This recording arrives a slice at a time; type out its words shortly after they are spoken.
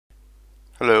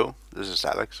Hello, this is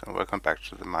Alex and welcome back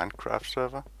to the MindCraft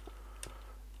server.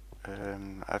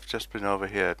 I've just been over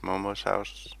here at Momo's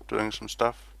house doing some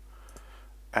stuff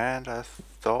and I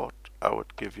thought I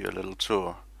would give you a little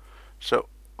tour. So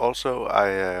also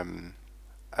I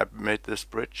made this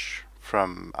bridge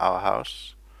from our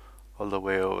house all the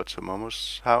way over to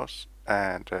Momo's house,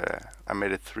 and I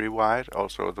made it 3 wide,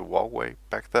 also the walkway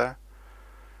back there.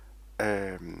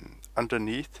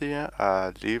 Underneath here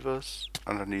are levers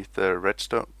underneath the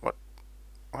redstone.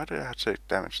 Why did I take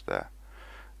damage there?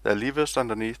 There are levers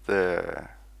underneath the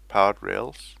powered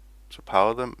rails to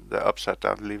power them. They're upside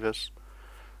down levers.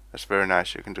 That's very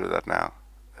nice, you can do that now.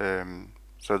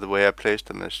 So the way I placed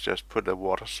them is just put a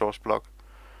water source block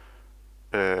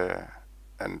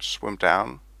and swim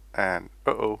down and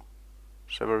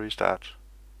server restart.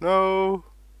 No!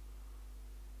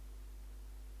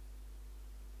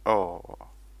 Oh.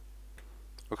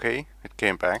 Okay, it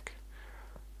came back.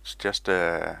 It's just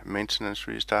a maintenance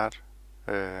restart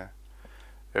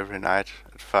every night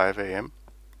at 5 a.m.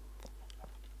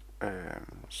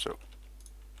 So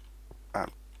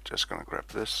I'm just gonna grab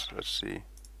this. Let's see.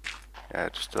 Yeah,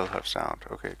 it still have sound.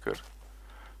 Okay, good.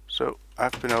 So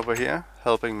I've been over here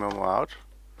helping Momo out.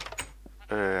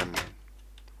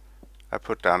 I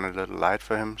put down a little light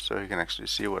for him so he can actually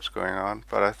see what's going on.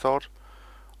 But I thought,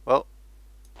 well,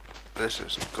 this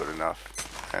isn't good enough,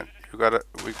 and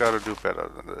we gotta do better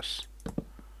than this.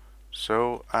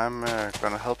 So I'm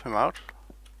gonna help him out,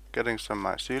 getting some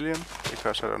mycelium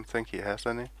because I don't think he has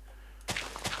any.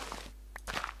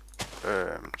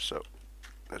 So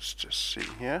let's just see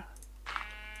here.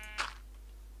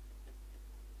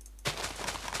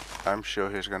 I'm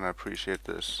sure he's gonna appreciate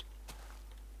this.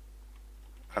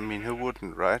 I mean, who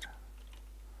wouldn't, right?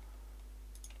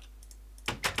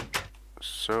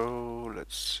 So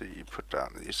let's see, put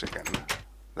down these again.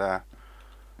 There.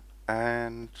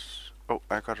 And oh,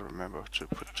 I gotta remember to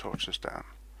put torches down.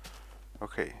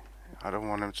 Okay, I don't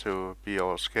want him to be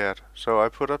all scared. So I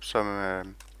put up some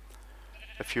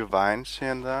a few vines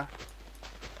here and there.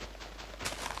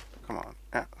 Come on,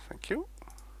 yeah, thank you.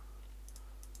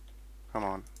 Come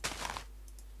on.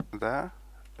 There.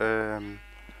 And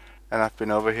I've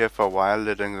been over here for a while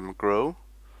letting them grow.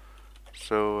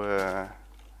 So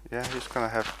yeah, he's gonna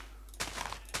have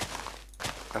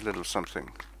a little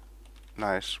something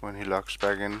nice when he logs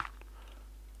back in.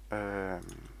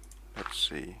 Let's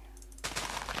see.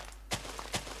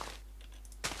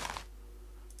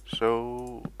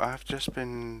 So I've just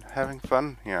been having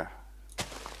fun here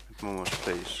at Momo's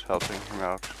place, helping him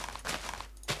out.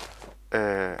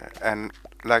 And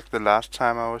like the last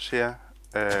time I was here,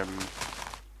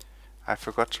 I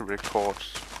forgot to record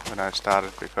when I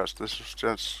started because this was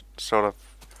just sort of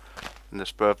in the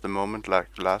spur of the moment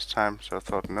like the last time, so I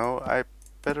thought, no, I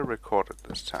better record it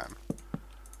this time.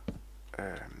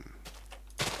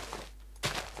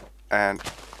 And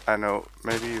I know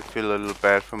maybe you feel a little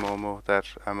bad for Momo that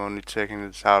I'm only taking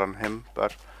this out on him,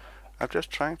 but I'm just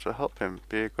trying to help him,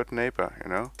 be a good neighbor, you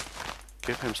know?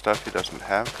 Give him stuff he doesn't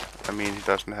have. I mean, he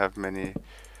doesn't have many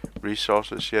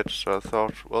resources yet, so I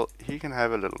thought, well, he can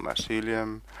have a little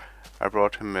mycelium. I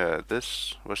brought him,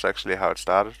 this was actually how it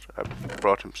started. I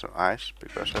brought him some ice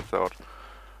because I thought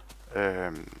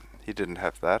he didn't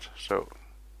have that, so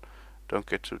don't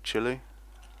get too chilly,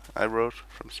 I wrote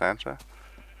from Santa.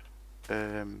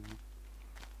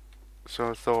 So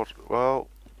I thought, well,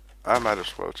 I might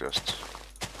as well just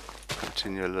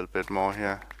continue a little bit more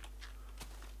here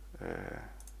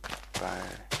by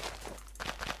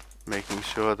making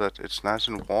sure that it's nice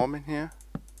and warm in here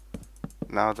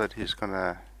now that he's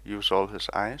gonna use all his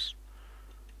ice.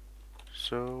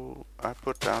 So I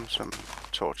put down some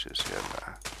torches here and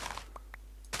there.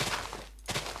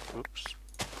 Oops,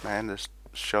 man, this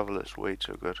shovel is way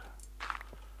too good.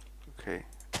 Okay,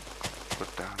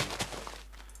 put down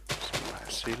some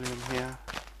mycelium here.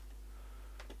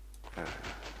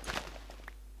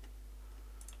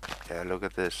 Yeah, look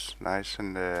at this, nice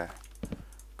and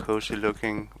cozy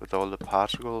looking with all the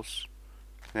particles.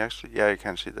 Can you actually, yeah, you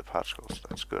can see the particles,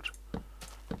 that's good.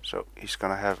 So he's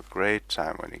gonna have a great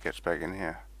time when he gets back in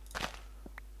here.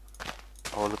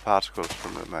 All the particles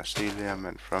from the mycelium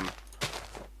and from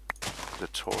the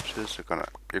torches are gonna,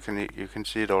 you can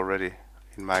see it already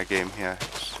in my game here.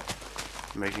 It's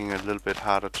making it a little bit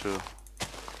harder to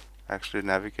actually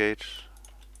navigate.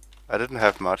 I didn't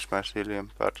have much mycelium,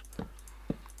 but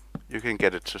you can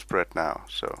get it to spread now,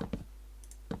 so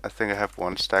I think I have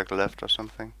 1 stack left or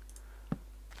something.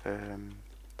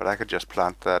 But I could just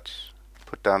plant that,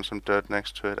 put down some dirt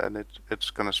next to it, and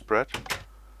it's gonna spread.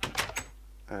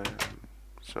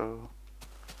 So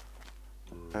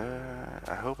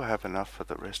I hope I have enough for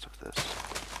the rest of this.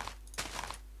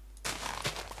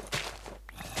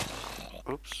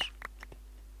 Oops.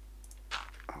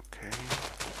 Okay.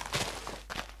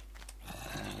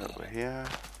 And over here.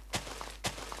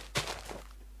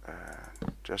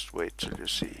 Just wait till you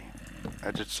see.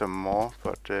 I did some more,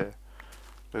 but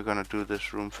we're gonna do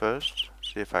this room first.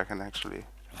 See if I can actually,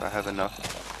 if I have enough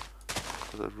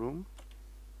for the room.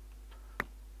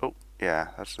 Oh, yeah,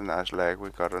 that's a nice lag we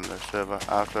got on the server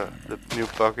after the new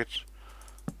buckets.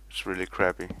 It's really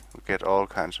crappy. We get all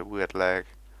kinds of weird lag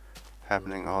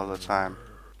happening all the time.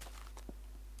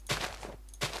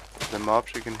 The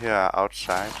mobs you can hear are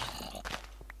outside.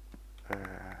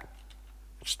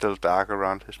 It's still dark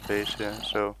around his base here,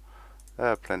 so there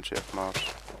are plenty of mobs.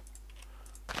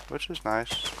 Which is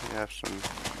nice. We have some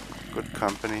good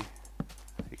company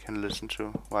he can listen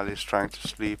to while he's trying to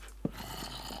sleep.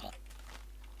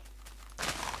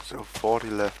 So 40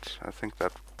 left. I think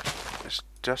that is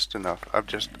just enough.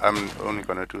 I'm only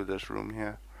gonna do this room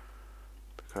here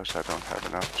because I don't have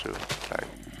enough to like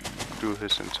do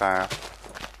his entire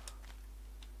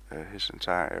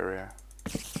area.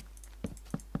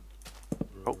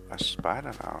 Oh, a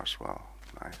spider now as well.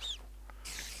 Nice.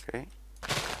 Okay.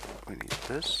 We need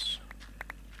this.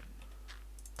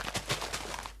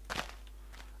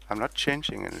 I'm not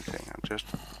changing anything. I'm just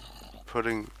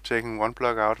taking one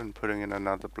block out and putting in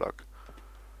another block.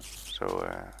 So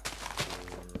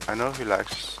I know he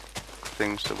likes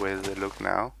things the way they look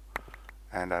now,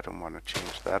 and I don't want to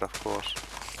change that, of course.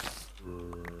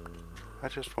 I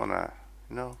just want to,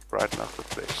 you know, brighten up the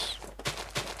place.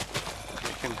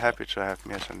 Make him happy to have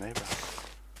me as a neighbor.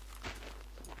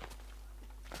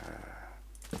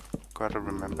 Gotta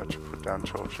remember to put down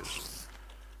torches.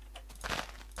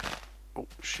 Oh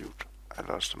shoot, I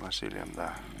lost the mycelium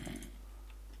there.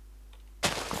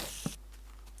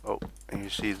 Oh, and you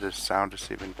see the sound is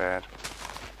even bad.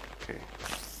 Okay,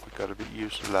 we gotta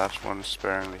use the last one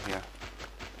sparingly here.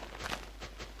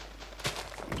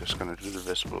 I'm just gonna do the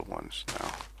visible ones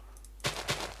now.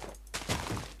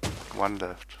 One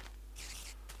left.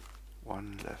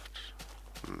 One left.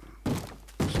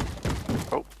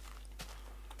 Oh.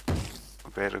 I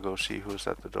better go see who's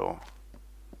at the door.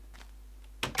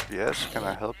 Yes, can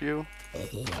I help you?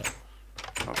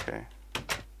 Okay.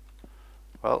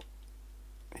 Well,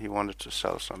 he wanted to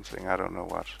sell something, I don't know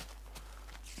what.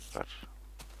 But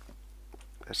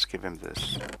let's give him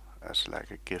this as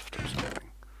like a gift or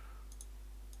something.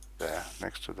 There,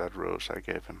 next to that rose I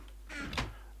gave him.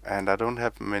 And I don't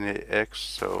have many eggs,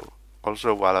 so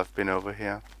also while I've been over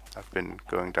here, I've been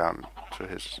going down to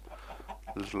his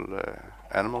little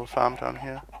animal farm down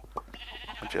here.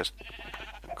 I'm just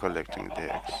collecting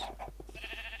the eggs.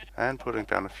 And putting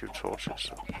down a few torches.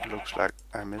 So it looks like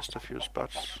I missed a few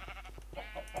spots.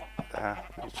 There,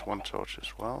 needs one torch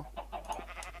as well.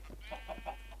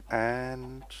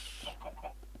 And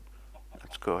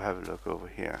let's go have a look over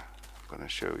here. I'm gonna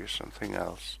show you something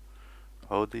else.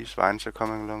 Oh, these vines are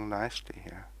coming along nicely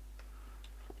here.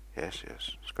 Yes,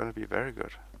 yes, it's gonna be very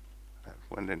good. I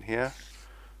went in here,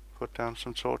 put down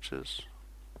some torches,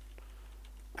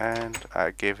 and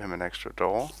I gave him an extra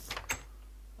door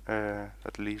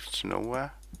that leads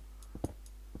nowhere.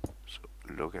 So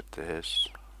look at this.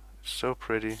 It's so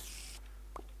pretty.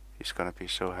 He's gonna be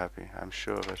so happy, I'm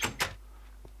sure of it.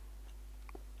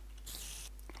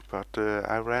 But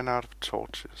I ran out of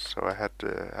torches, so I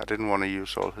didn't want to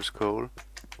use all his coal.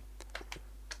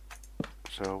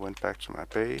 So I went back to my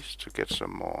base to get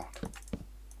some more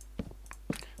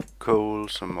coal,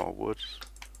 some more wood,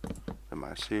 the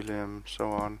mycelium,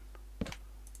 so on.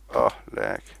 Oh,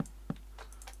 lag.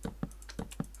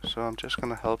 So I'm just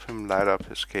gonna help him light up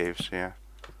his caves here,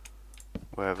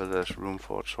 wherever there's room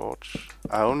for a torch.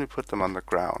 I only put them on the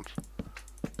ground.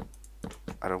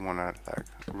 I don't wanna like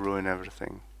ruin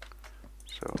everything.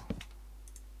 So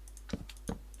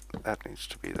that needs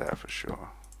to be there for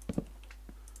sure.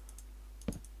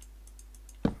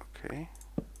 Okay.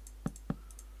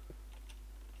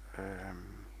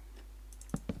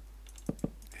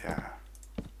 Yeah.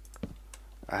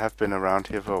 I have been around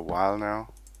here for a while now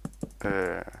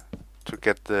to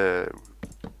get the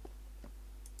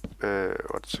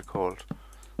what's it called?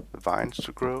 The vines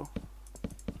to grow.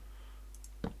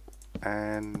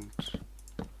 And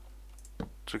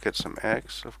to get some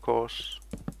eggs, of course,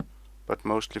 but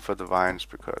mostly for the vines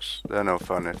because they're no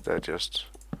fun if they're just,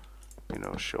 you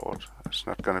know, short. It's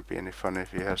not gonna be any fun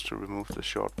if he has to remove the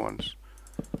short ones.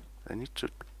 They need to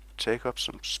take up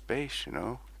some space, you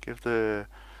know, give the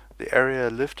area a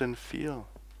lift and feel.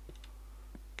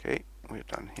 Okay, we're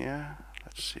done here.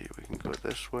 Let's see, we can go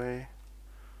this way.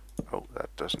 Oh,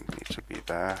 that doesn't need to be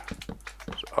there.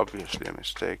 It's obviously a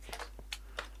mistake.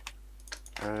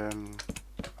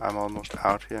 I'm almost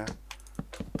out here.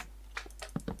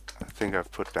 I think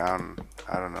I've put down,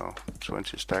 I don't know,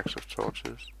 20 stacks of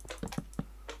torches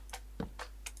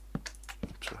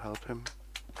to help him.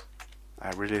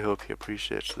 I really hope he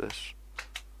appreciates this.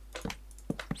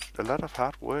 It's a lot of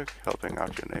hard work helping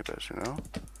out your neighbors, you know?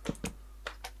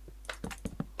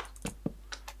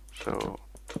 So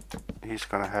he's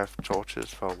gonna have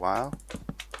torches for a while.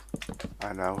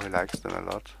 I know he likes them a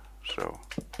lot, so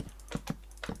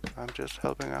I'm just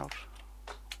helping out.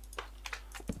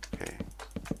 Okay,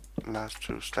 last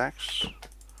 2 stacks.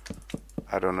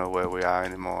 I don't know where we are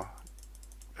anymore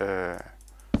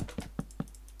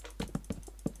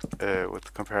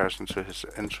with comparison to his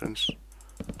entrance,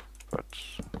 but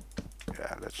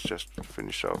yeah, let's just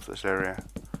finish off this area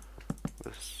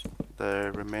with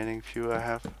the remaining few I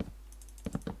have.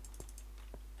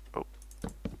 Oh,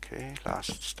 okay,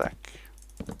 last stack.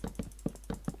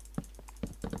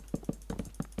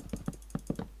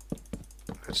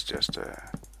 Let's just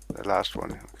the last one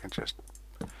we can just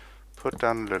put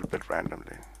down a little bit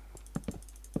randomly.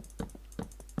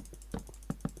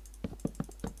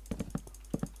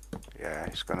 Yeah,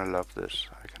 he's gonna love this,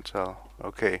 I can tell.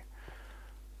 Okay,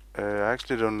 I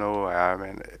actually don't know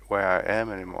where I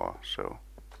am anymore, so...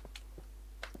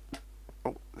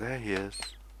 Oh, there he is.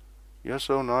 You're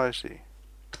so noisy.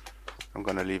 I'm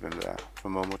gonna leave him there for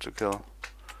Momo to kill,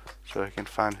 so he can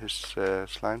find his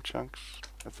slime chunks.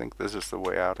 I think this is the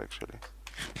way out, actually.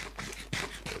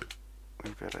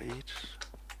 We better eat.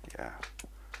 Yeah.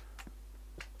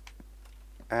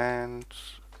 And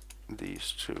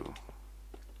these 2.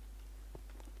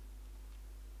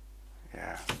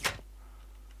 Yeah.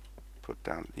 Put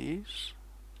down these.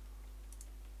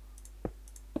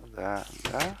 There and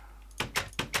there.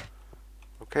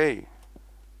 Okay.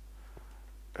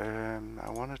 I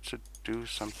wanted to do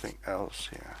something else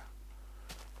here.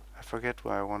 I forget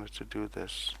why I wanted to do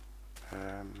this.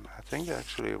 I think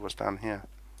actually it was down here.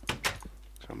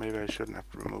 So maybe I shouldn't have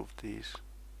removed these.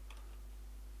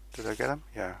 Did I get them?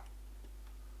 Yeah.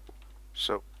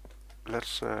 So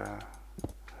let's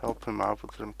help him out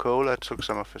with some coal. I took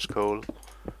some of his coal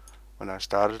when I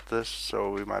started this,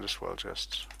 so we might as well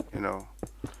just, you know,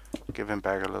 give him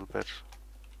back a little bit.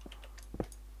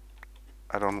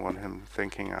 I don't want him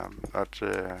thinking I'm not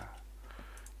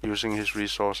using his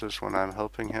resources when I'm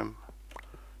helping him.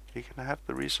 He can have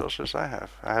the resources I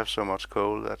have. I have so much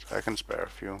coal that I can spare a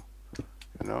few,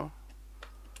 you know?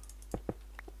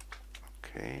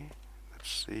 Okay, let's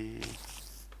see.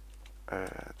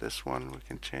 This one we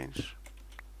can change.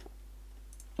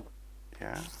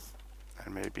 Yeah,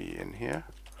 and maybe in here.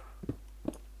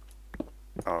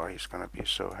 Oh, he's gonna be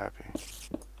so happy.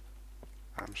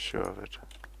 I'm sure of it.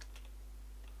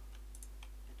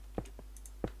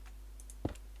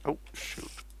 Oh,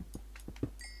 shoot.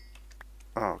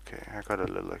 Okay, I got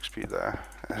a little XP there,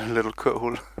 and a little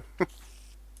coal.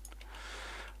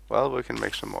 Well, we can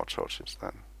make some more torches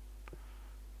then.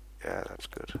 Yeah, that's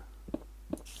good.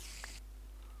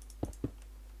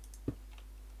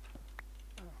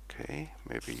 Okay,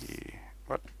 maybe...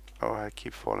 What? Oh, I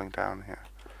keep falling down here.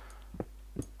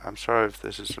 I'm sorry if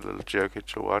this is a little jerky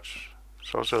to watch.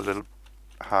 It's also a little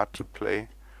hard to play.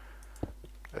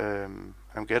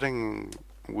 I'm getting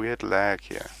weird lag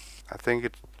here. I think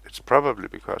it's probably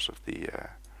because of the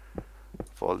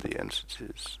of all the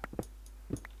entities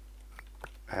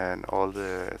and all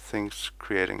the things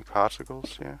creating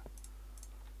particles here.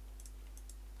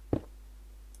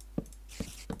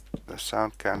 The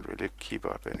sound can't really keep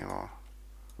up anymore.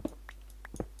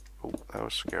 Oh, that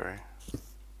was scary.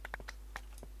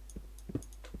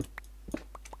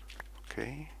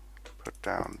 Okay, put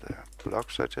down the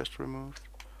blocks I just removed.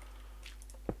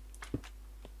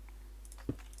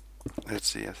 Let's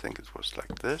see, I think it was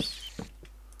like this.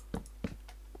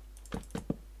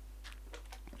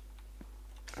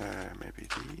 Maybe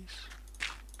these.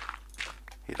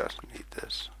 He doesn't need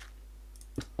this.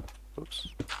 Oops.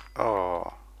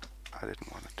 Oh, I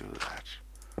didn't want to do that.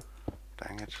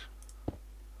 Dang it.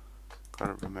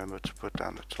 Gotta remember to put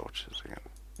down the torches again.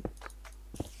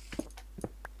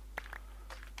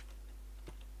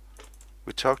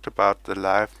 We talked about the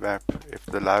live map, if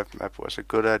the live map was a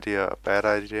good idea or a bad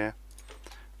idea.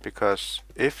 Because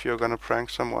if you're gonna prank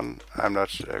someone, I'm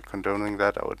not condoning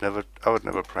that. I would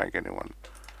never prank anyone.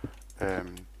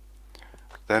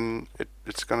 Then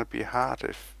it's gonna be hard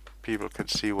if people can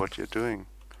see what you're doing.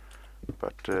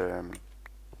 But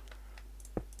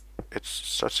it's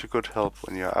such a good help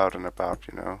when you're out and about,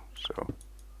 you know. So,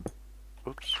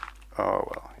 oops. Oh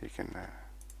well, he can.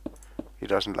 He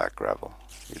doesn't like gravel.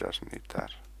 He doesn't need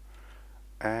that.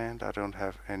 And I don't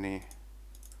have any.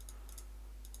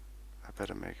 I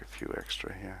better make a few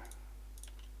extra here.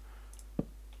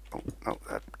 Oh no,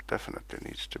 that definitely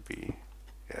needs to be,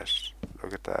 yes,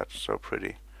 look at that, so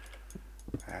pretty.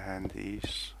 And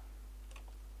these,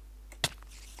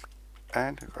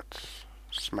 and it got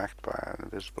smacked by an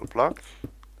invisible block.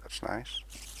 That's nice.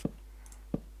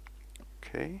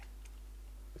 Okay.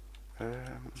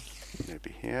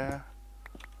 Maybe here.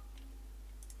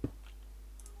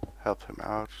 Help him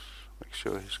out. Make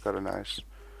sure he's got a nice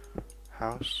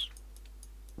house.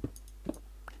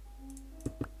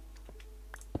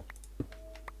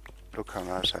 Look how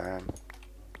nice I am.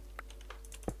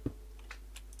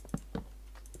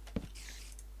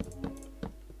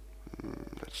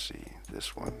 Let's see,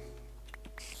 this one.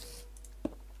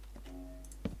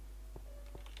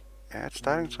 Yeah, it's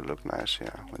starting to look nice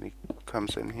here. When he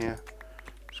comes in here,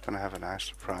 he's gonna have a nice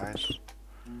surprise.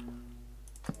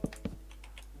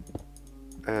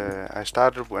 I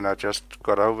started when I just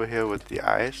got over here with the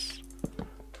eyes,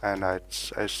 and I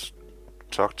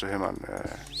talked to him on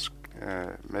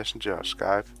Messenger or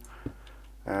Skype,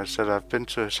 and I said I've been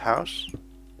to his house,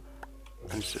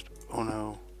 and he said, oh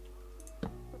no,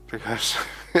 because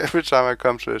every time I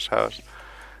come to his house,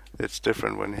 it's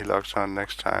different when he logs on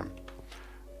next time.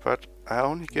 But I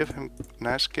only give him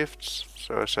nice gifts,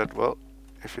 so I said, well,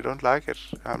 if you don't like it,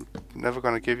 I'm never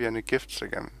gonna give you any gifts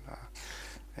again,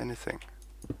 anything.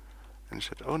 And he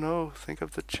said, oh no, think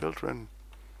of the children.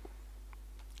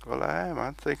 Well,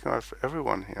 I'm thinking of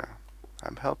everyone here.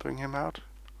 I'm helping him out.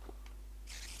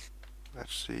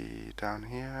 Let's see, down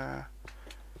here,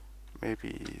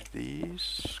 maybe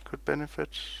these could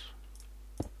benefit.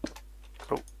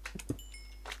 Oh,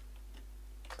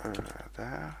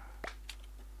 there.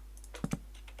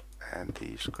 And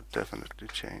these could definitely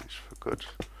change for good.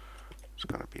 It's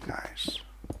gonna be nice.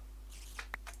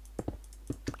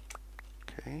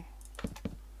 Okay.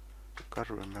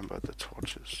 Gotta remember the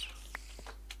torches.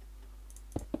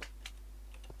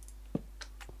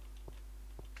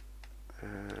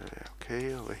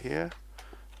 Okay, over here.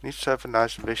 Needs to have a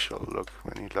nice visual look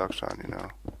when he logs on, you know.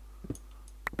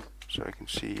 So I can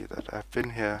see that I've been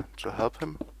here to help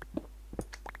him.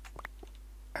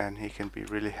 And he can be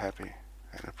really happy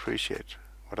and appreciate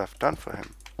what I've done for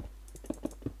him.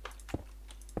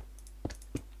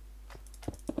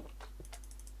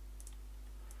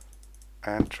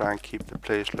 And try and keep the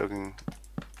place looking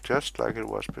just like it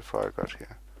was before I got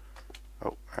here.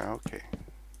 Oh, okay.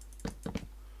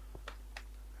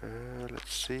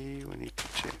 Let's see, we need to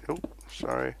change. Oh,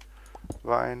 sorry.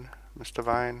 Vine, Mr.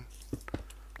 Vine.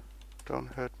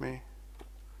 Don't hurt me.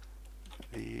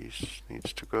 These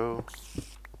needs to go.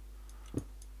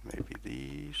 Maybe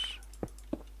these.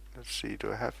 Let's see,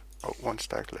 do I have... Oh, one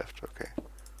stack left, okay.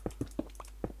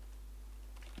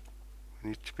 We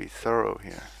need to be thorough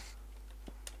here.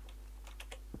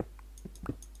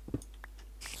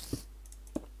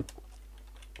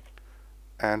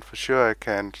 And for sure I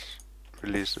can't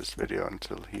release this video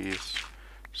until he's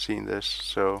seen this,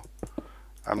 so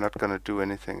I'm not gonna do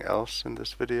anything else in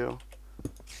this video.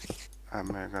 I'm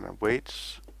gonna wait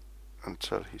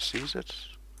until he sees it,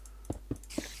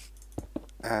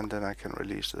 and then I can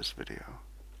release this video.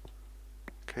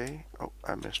 Okay, oh,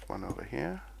 I missed one over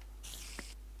here.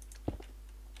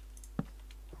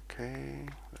 Okay,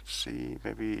 let's see,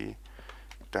 maybe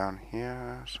down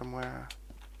here somewhere.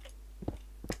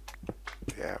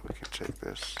 Yeah, we can take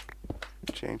this,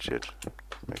 change it,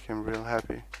 make him real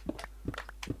happy.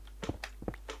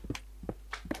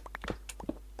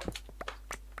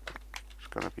 It's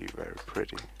gonna be very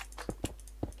pretty.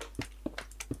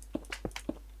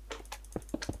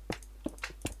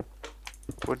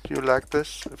 Wouldn't you like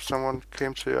this if someone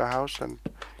came to your house and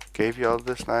gave you all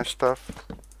this nice stuff,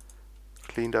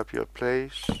 cleaned up your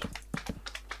place,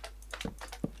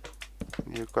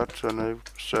 you got to a new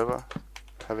server,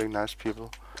 having nice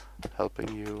people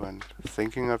helping you and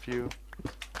thinking of you?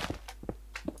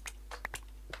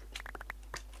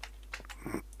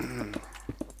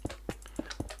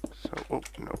 So, oh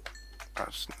no,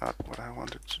 that's not what I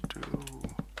wanted to do.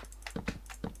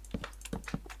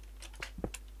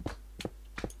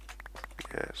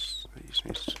 Yes, these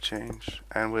needs to change,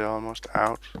 and we're almost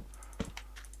out.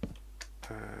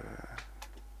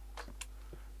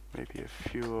 Maybe a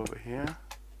few over here.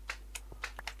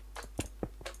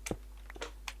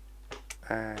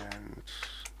 And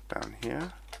down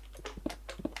here.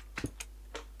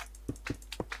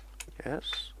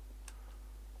 Yes.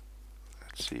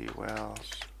 Let's see where else.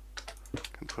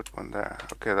 Can put one there.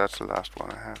 Okay, that's the last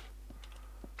one I have.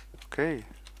 Okay.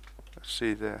 Let's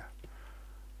see the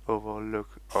overall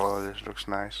look. Oh, this looks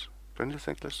nice. Don't you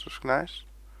think this looks nice?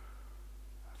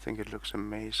 I think it looks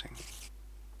amazing.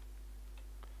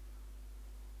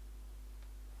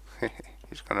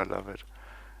 He's gonna love it.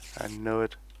 I know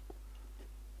it.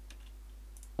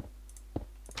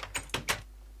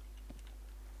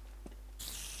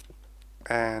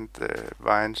 and the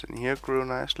vines in here grew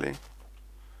nicely.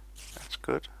 That's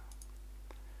good.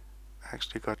 I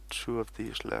actually got 2 of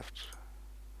these left.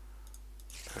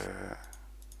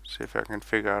 See if I can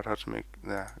figure out how to make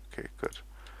that. Okay, good.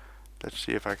 Let's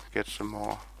see if I can get some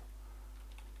more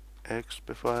eggs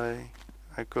before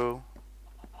I go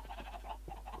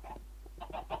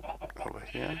over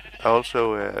here. I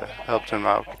also helped him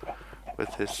out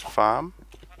with his farm.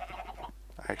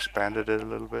 I expanded it a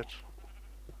little bit.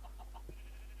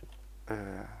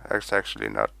 It's actually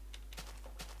not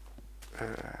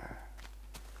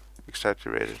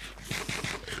exaggerated.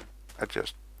 I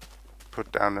just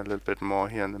put down a little bit more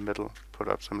here in the middle, put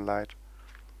up some light.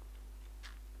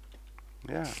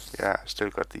 Yeah, I still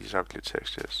got these ugly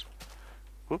textures.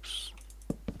 Whoops,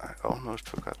 I almost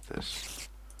forgot this.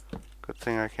 Good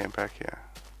thing I came back here.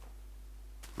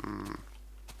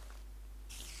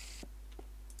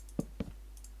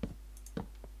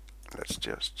 Let's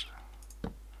just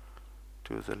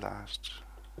do the last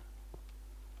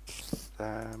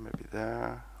there, maybe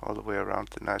there, all the way around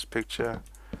the nice picture.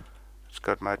 It's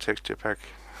got my texture pack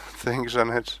things on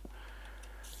it.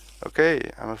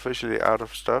 Okay, I'm officially out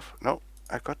of stuff. No,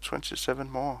 I got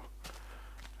 27 more.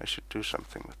 I should do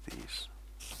something with these.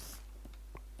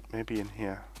 Maybe in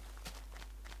here.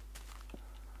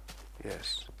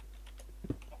 Yes.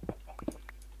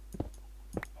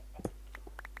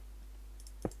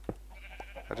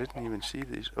 I didn't even see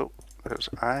these. Oh, there's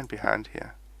iron behind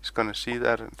here. He's gonna see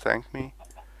that and thank me.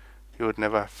 He would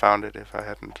never have found it if I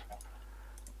hadn't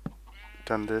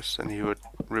done this, and he would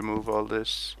remove all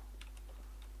this.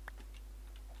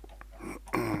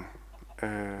 So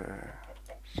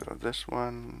this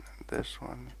one, this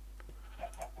one.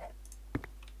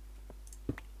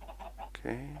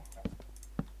 Okay.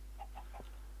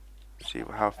 See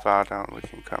how far down we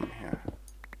can come here.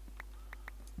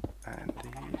 And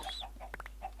these.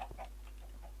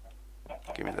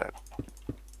 Give me that.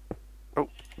 Oh,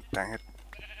 dang it.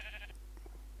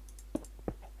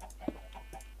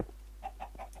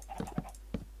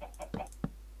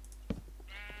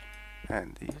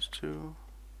 And these 2.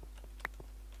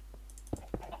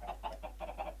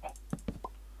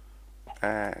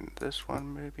 And this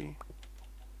one maybe.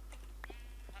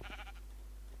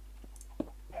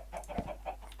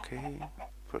 Okay,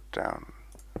 put down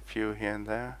a few here and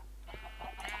there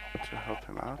to help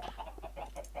him out.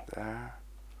 There.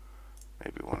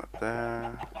 Maybe one up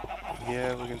there.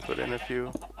 Here we can put in a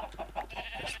few.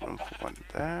 There's room for one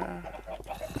there.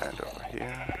 And over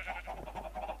here.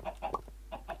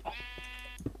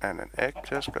 And an egg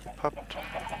just got popped.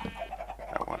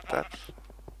 I want that.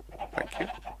 Thank you.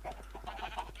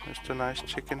 Just a nice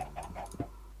chicken.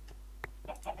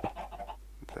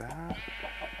 There.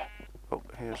 Oh,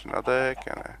 here's another egg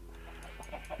and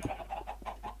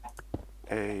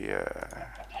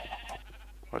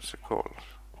what's it called?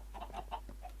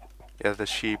 Yeah, the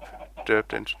sheep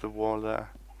derped into the wall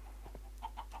there.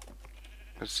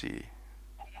 Let's see.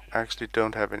 I actually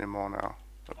don't have any more now.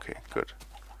 Okay, good.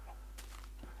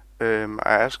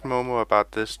 I asked Momo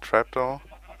about this trapdoor,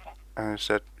 and he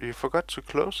said, you forgot to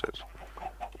close it.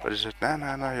 But he said,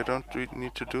 no, you don't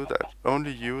need to do that.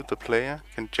 Only you, the player,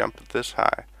 can jump this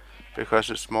high. Because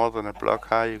it's more than a block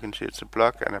high, you can see it's a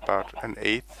block and about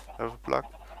 1/8 of a block.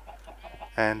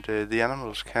 And the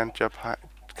animals can't jump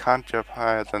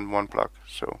higher than 1 block,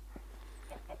 so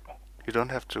you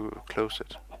don't have to close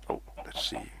it. Oh, let's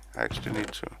see. I actually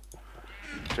need to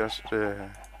just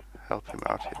help him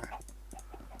out here.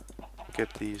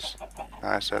 Get these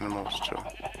nice animals to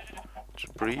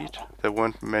breed. There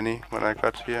weren't many when I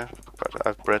got here, but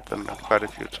I've bred them quite a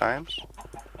few times.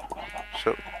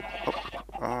 So,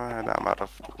 and I'm out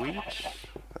of wheat.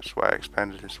 That's why I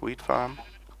expanded his wheat farm.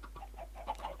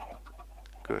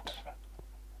 Good.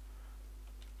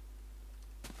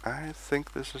 I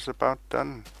think this is about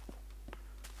done.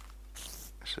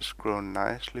 This has grown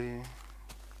nicely.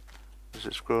 This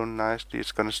has grown nicely.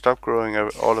 It's gonna stop growing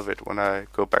all of it when I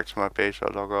go back to my base or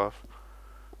log off.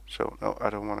 So, no, I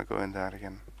don't want to go in that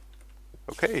again.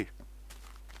 Okay.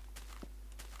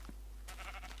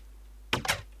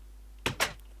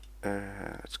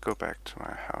 Let's go back to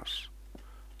my house,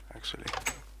 actually.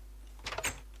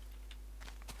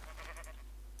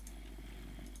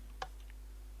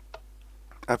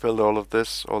 I built all of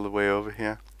this all the way over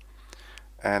here.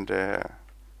 And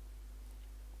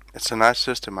it's a nice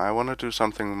system. I want to do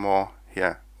something more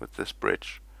here with this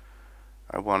bridge.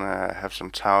 I want to have some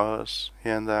towers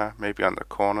here and there, maybe on the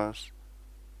corners.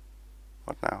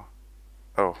 What now?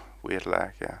 Oh, weird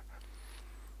lag, yeah.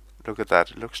 Look at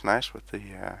that, it looks nice with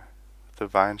the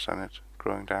vines on it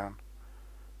growing down.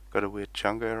 Got a weird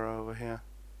chunk error over here.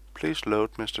 Please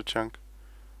load, Mr. Chunk.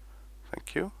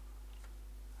 Thank you.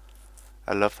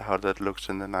 I love how that looks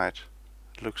in the night.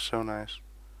 It looks so nice.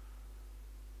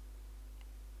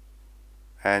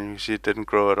 And you see it didn't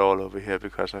grow at all over here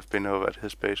because I've been over at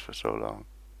his base for so long.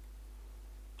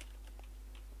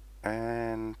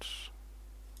 And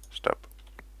stop.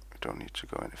 We don't need to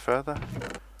go any further.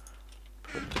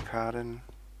 Put the card in.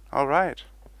 Alright.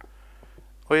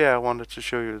 Oh yeah, I wanted to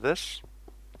show you this.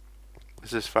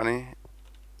 This is funny.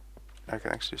 I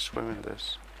can actually swim in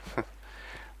this.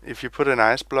 If you put an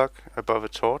ice block above a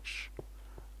torch,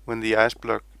 when the ice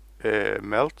block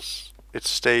melts, it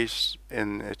stays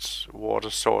in its water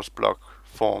source block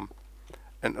form.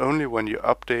 And only when you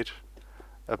update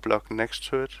a block next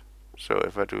to it, so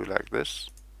if I do like this,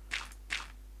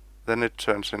 then it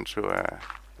turns into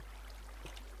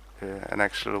an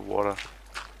actual water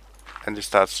and it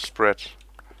starts to spread.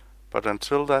 But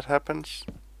until that happens,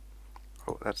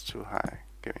 oh, that's too high.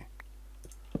 Give me.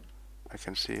 I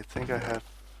can see. I think I have.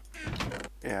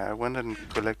 Yeah, I went and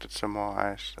collected some more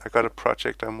ice. I got a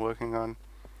project I'm working on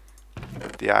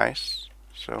with the ice,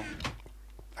 so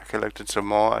I collected some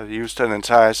more. I used an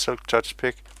entire silk touch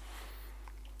pick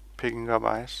picking up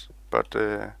ice, but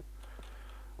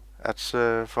that's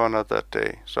for another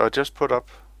day. So I just put up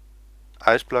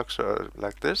ice blocks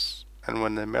like this, and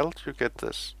when they melt, you get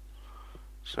this.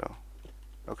 So,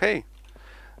 okay,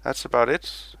 that's about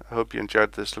it. I hope you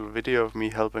enjoyed this little video of me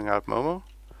helping out Momo,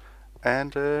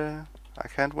 and I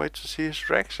can't wait to see his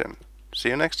reaction. See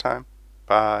you next time.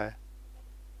 Bye.